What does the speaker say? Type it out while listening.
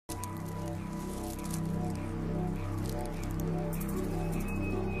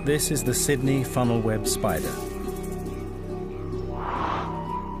This is the Sydney funnel-web spider.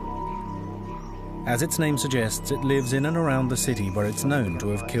 As its name suggests, it lives in and around the city where it's known to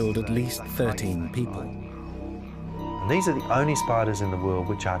have killed at least 13 people. And these are the only spiders in the world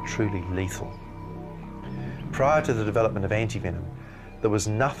which are truly lethal. Prior to the development of antivenom, there was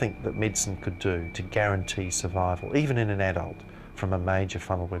nothing that medicine could do to guarantee survival, even in an adult, from a major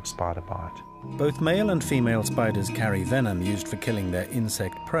funnel-web spider bite. Both male and female spiders carry venom used for killing their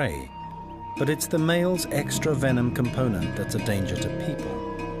insect prey, but it's the male's extra venom component that's a danger to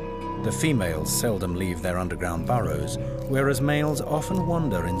people. The females seldom leave their underground burrows, whereas males often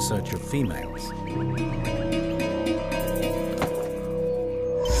wander in search of females.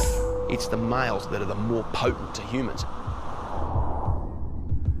 It's the males that are the more potent to humans.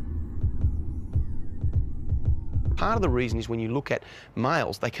 Part of the reason is when you look at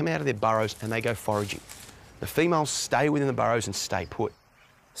males, they come out of their burrows and they go foraging. The females stay within the burrows and stay put.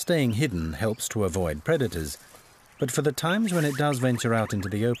 Staying hidden helps to avoid predators, but for the times when it does venture out into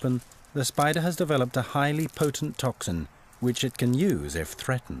the open, the spider has developed a highly potent toxin which it can use if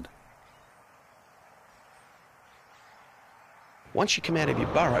threatened. Once you come out of your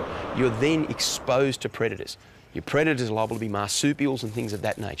burrow, you're then exposed to predators. Your predators are liable to be marsupials and things of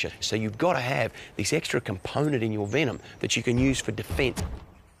that nature. So you've got to have this extra component in your venom that you can use for defence.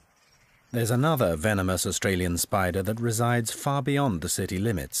 There's another venomous Australian spider that resides far beyond the city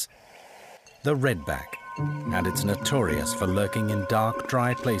limits, the redback, and it's notorious for lurking in dark,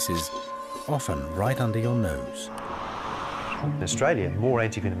 dry places, often right under your nose. In Australia, more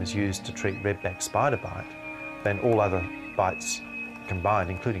antivenom is used to treat redback spider bite than all other bites combined,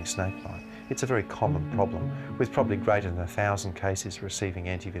 including snake bite. It's a very common problem, with probably greater than 1,000 cases receiving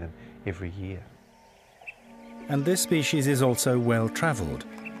antivenom every year. And this species is also well-travelled.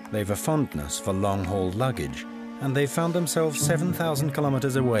 They've a fondness for long-haul luggage, and they've found themselves 7,000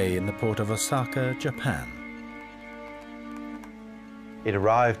 kilometres away in the port of Osaka, Japan. It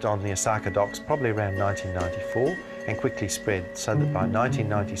arrived on the Osaka docks probably around 1994 and quickly spread, so that by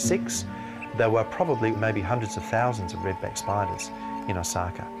 1996 there were probably maybe hundreds of thousands of redback spiders in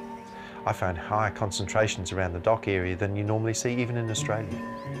Osaka. I found higher concentrations around the dock area than you normally see even in Australia.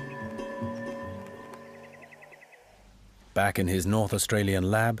 Back in his North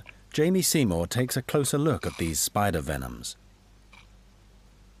Australian lab, Jamie Seymour takes a closer look at these spider venoms.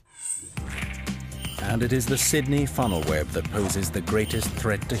 And it is the Sydney funnel web that poses the greatest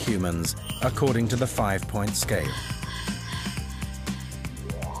threat to humans, according to the 5-point scale.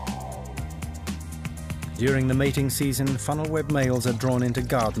 During the mating season, funnel web males are drawn into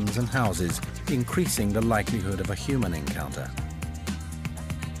gardens and houses, increasing the likelihood of a human encounter.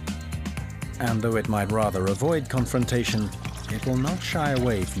 And though it might rather avoid confrontation, it will not shy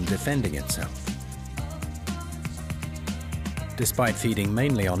away from defending itself. Despite feeding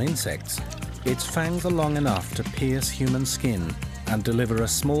mainly on insects, its fangs are long enough to pierce human skin and deliver a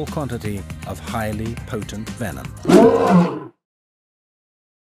small quantity of highly potent venom.